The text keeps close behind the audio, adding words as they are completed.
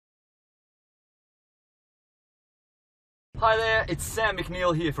Hi there, it's Sam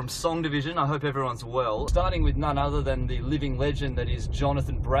McNeill here from SongDivision. I hope everyone's well. Starting with none other than the living legend that is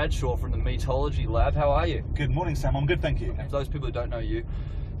Jonathon Bradshaw from the Meetology Lab. How are you? Good morning, Sam. I'm good, thank you. For those people who don't know you,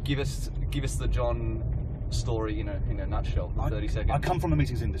 give us the John story in a nutshell, in 30 seconds. I come from the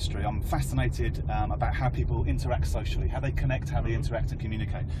meetings industry. I'm fascinated about how people interact socially, how they connect, how they interact and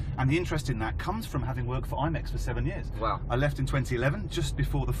communicate. And the interest in that comes from having worked for IMEX for 7 years. Wow. I left in 2011, just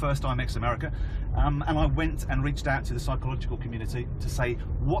before the first IMEX America, and I went and reached out to the psychological community to say,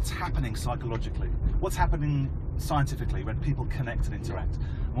 what's happening psychologically? What's happening scientifically when people connect and interact?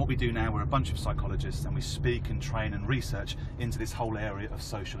 And what we do now, we're a bunch of psychologists and we speak and train and research into this whole area of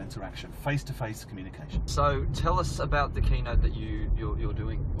social interaction, face-to-face communication. So tell us about the keynote that you're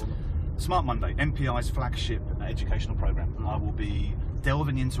doing. Smart Monday, MPI's flagship educational program. I will be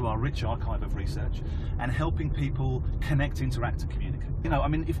delving into our rich archive of research and helping people connect, interact and communicate. You know, I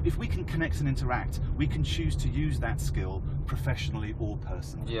mean, if we can connect and interact, we can choose to use that skill professionally or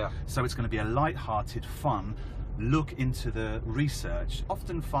personally. Yeah. So it's going to be a light-hearted, fun look into the research,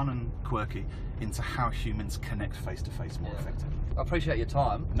 often fun and quirky, into how humans connect face-to-face more effectively. I appreciate your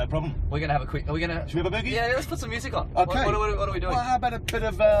time. No problem. We're going to have a quick... Should we have a boogie? Yeah, let's put some music on. Okay. What are we doing? Well, how about a bit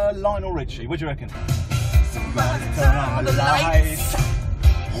of Lionel Richie? What do you reckon? Somebody turn on the lights.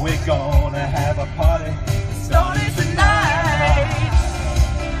 We're gonna have a party. Starting tonight.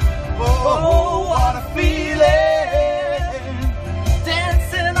 Oh, what a feeling.